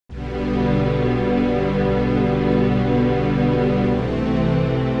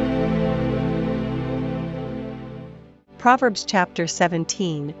Proverbs chapter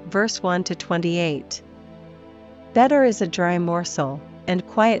 17, verse 1 to 28. Better is a dry morsel, and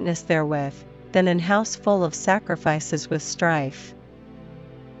quietness therewith, than an house full of sacrifices with strife.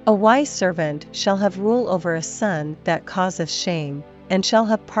 A wise servant shall have rule over a son that causeth shame, and shall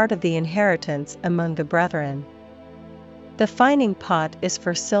have part of the inheritance among the brethren. The fining pot is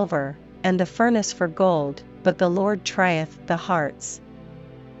for silver, and the furnace for gold, but the Lord trieth the hearts.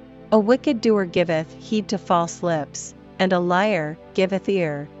 A wicked doer giveth heed to false lips, and a liar giveth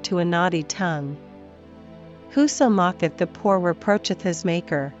ear to a naughty tongue. Whoso mocketh the poor reproacheth his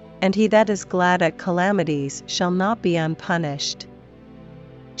Maker, and he that is glad at calamities shall not be unpunished.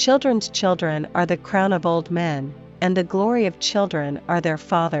 Children's children are the crown of old men, and the glory of children are their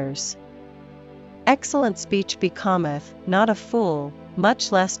fathers. Excellent speech becometh not a fool,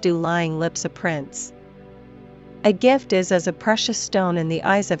 much less do lying lips a prince. A gift is as a precious stone in the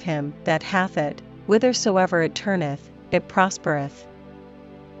eyes of him that hath it, whithersoever it turneth, it prospereth.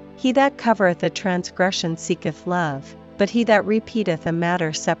 He that covereth a transgression seeketh love, but he that repeateth a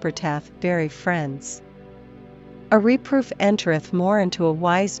matter separateth very friends. A reproof entereth more into a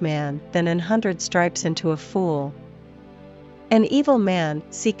wise man than 100 stripes into a fool. An evil man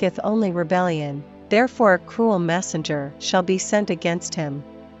seeketh only rebellion, therefore a cruel messenger shall be sent against him.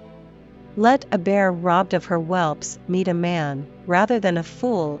 Let a bear robbed of her whelps meet a man, rather than a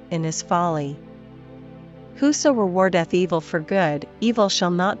fool in his folly. Whoso rewardeth evil for good, evil shall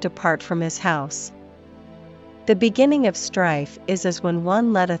not depart from his house. The beginning of strife is as when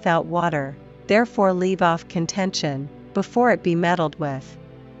one letteth out water, therefore leave off contention, before it be meddled with.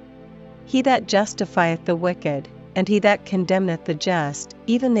 He that justifieth the wicked, and he that condemneth the just,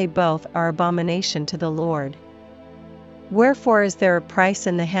 even they both are abomination to the Lord. Wherefore is there a price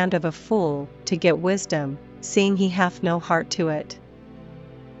in the hand of a fool, to get wisdom, seeing he hath no heart to it?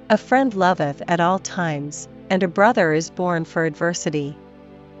 A friend loveth at all times, and a brother is born for adversity.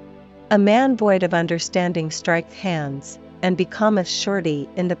 A man void of understanding striketh hands, and becometh surety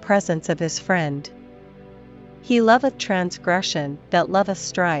in the presence of his friend. He loveth transgression that loveth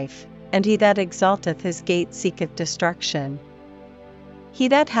strife, and he that exalteth his gate seeketh destruction. He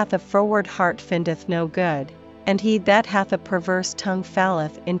that hath a froward heart findeth no good, and he that hath a perverse tongue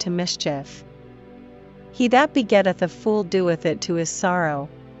falleth into mischief. He that begetteth a fool doeth it to his sorrow,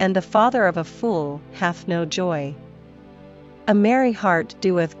 and the father of a fool hath no joy. A merry heart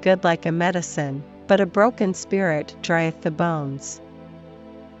doeth good like a medicine, but a broken spirit drieth the bones.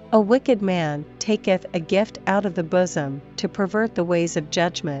 A wicked man taketh a gift out of the bosom, to pervert the ways of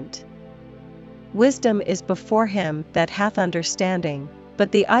judgment. Wisdom is before him that hath understanding,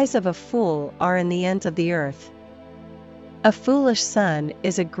 but the eyes of a fool are in the ends of the earth. A foolish son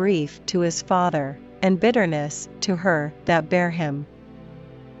is a grief to his father, and bitterness to her that bare him.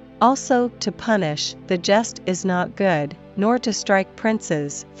 Also to punish the just is not good, nor to strike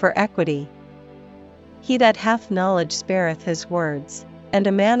princes for equity. He that hath knowledge spareth his words, and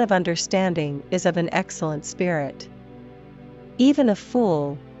a man of understanding is of an excellent spirit. Even a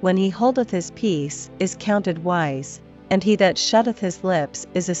fool, when he holdeth his peace, is counted wise, and he that shutteth his lips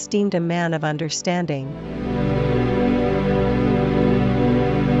is esteemed a man of understanding.